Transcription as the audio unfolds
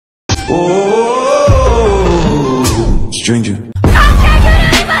Oh, stranger.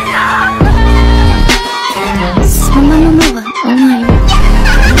 そんなものはない。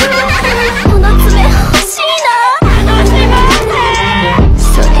この爪欲しいな。楽しもうぜ。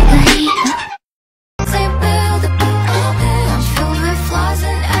それがいいな。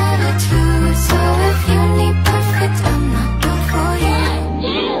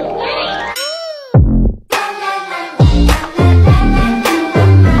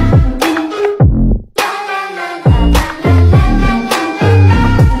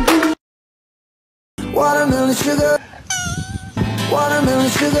Watermelon sugar, watermelon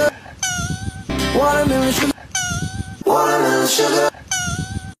sugar, watermelon sugar, watermelon sugar.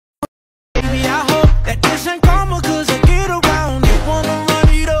 Baby, I hope that this ain't karma, 'cause I get around. You wanna run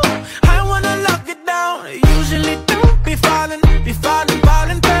it up, I wanna lock it down. Usually don't be falling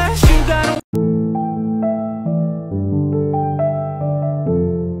fast. You gotta.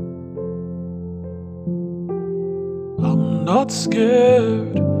 I'm not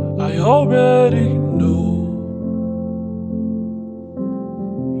scared, I already know.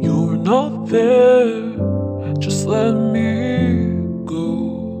 You're not there, just let me go.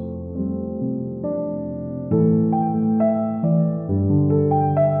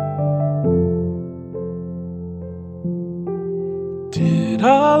 Did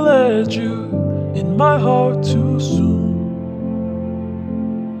I let you in my heart too soon?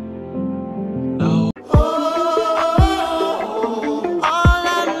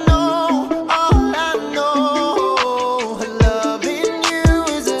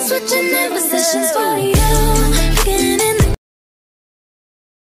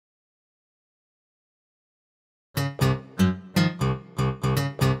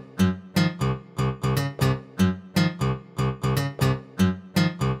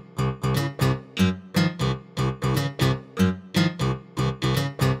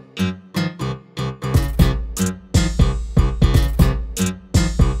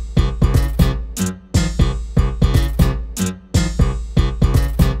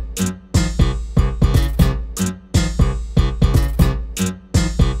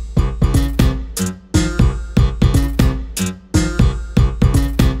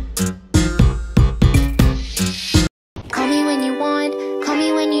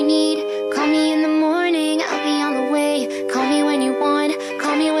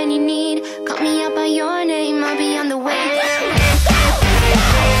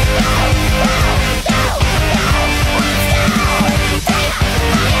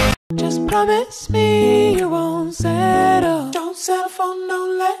 Promise me you won't settle. Don't settle for no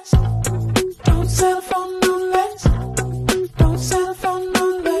less. Don't settle for no less. Don't settle for no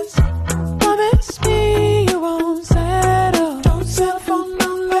less. Promise me you won't settle. Don't settle for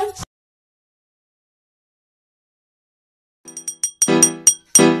no less.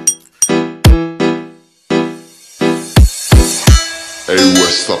 Hey,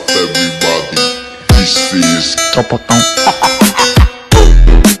 what's up, everybody? This is Topotão.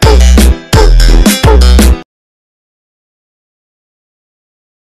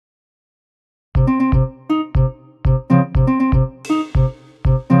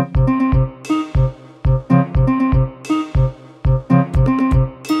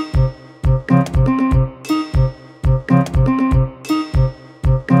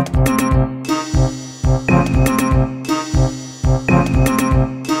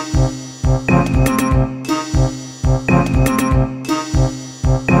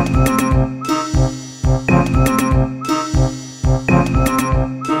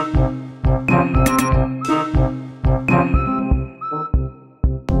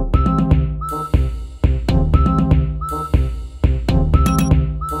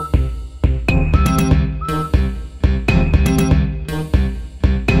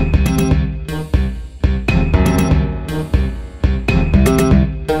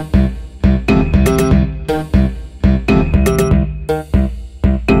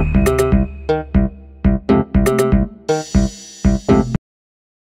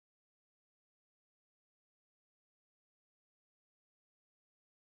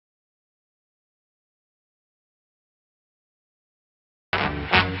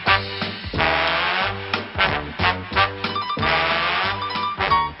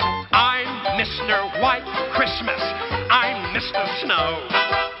 Mr. White Christmas. I'm Mr. Snow.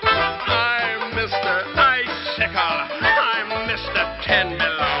 I'm Mr. Icicle. I'm Mr. 10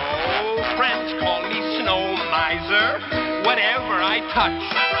 Below. Friends call me Snow Miser. Whatever I touch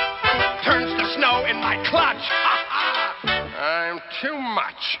turns to snow in my clutch. I'm too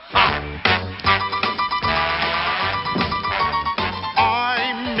much.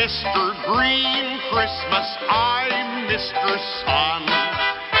 I'm Mr. Green Christmas. I'm Mr. Sun.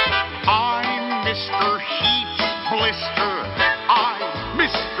 Mr. I'm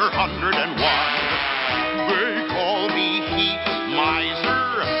Mr. 101. They call me heat miser.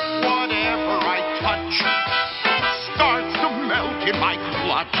 Whatever I touch starts to melt in my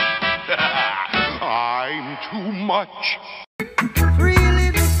clutch. I'm too much. Three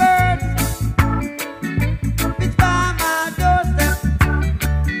little birds, it's by my doorstep,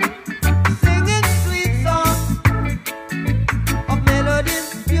 singing sweet songs of melodies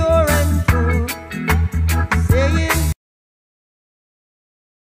pure and true, saying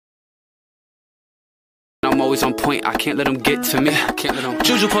I'm always on point, I can't let them get to me.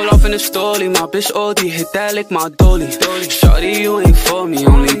 Juju pull off in the stoley, my bitch OD, hit that like my dolly. Shorty, you ain't for me,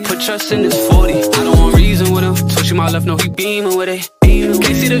 only put trust in this 40. I don't want reason with him, twitch you my left, no he beaming with it.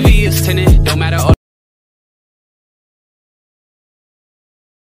 Can't see the V, it's tinted, don't matter all.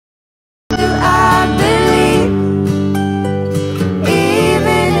 Do I believe,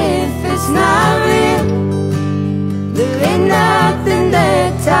 even if it's not real, there ain't nothing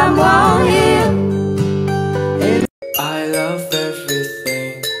that time won't heal. I love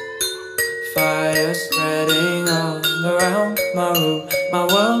everything. Fire spreading all around my room. My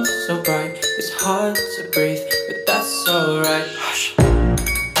world's so bright, it's hard to breathe, but that's alright. Hush.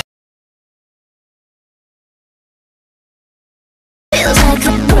 Feels like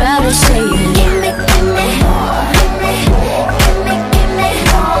a brother saying, gimme, gimme more, gimme, gimme, gimme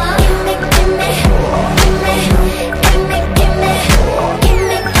more, gimme, gimme, gimme, gimme, gimme,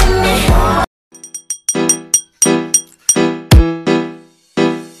 gimme, gimme more.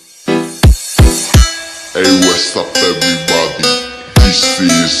 Hey, what's up, everybody? This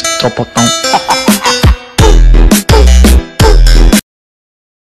is Topotão.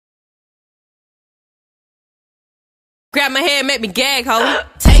 Grab my hair, make me gag, ho.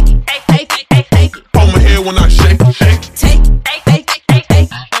 Take it, take it, take it. On my head when I shake it, shake it. Take it, take it, take it.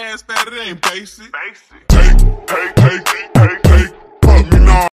 Ass fat, it ain't basic. Take, put me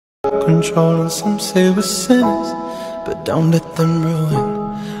now. Controlling some say we're sinners, but don't let them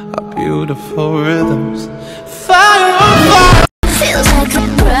ruin our beautiful rhythms. Fire on fire. Feels like a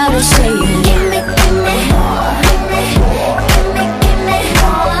brother saying, gimme, gimme more, gimme, gimme, gimme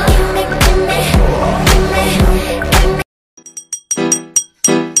more, gimme, gimme, gimme, gimme.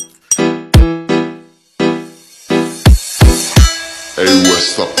 Hey,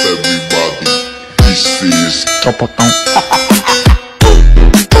 what's up, everybody? This is Topotão.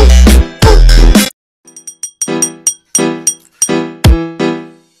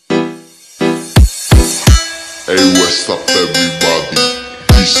 Hey, what's up, everybody?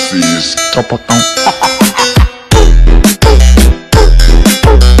 This is Topotão.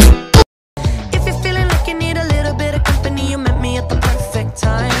 if you're feeling like you need a little bit of company, you met me at the perfect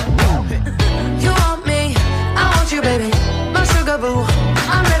time. You want me, I want you, baby, my sugar boo,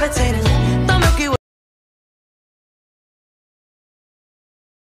 I'm levitating, the Milky Way.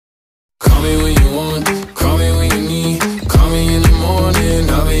 Call me when you want, call me when you need. Call me in the morning,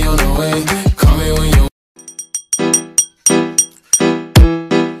 I'll be on the way. Call me when you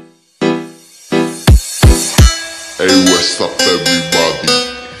Hey, what's up, everybody?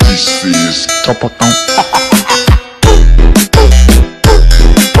 This is Topotão.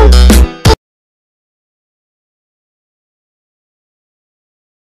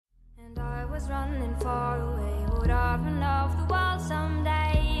 And I was running far away. Would I run off the wall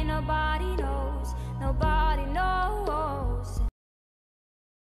someday? Nobody knows, nobody knows.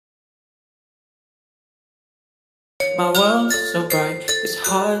 My world's so bright, it's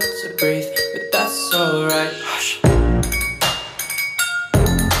hard to breathe, but that's alright. Hush.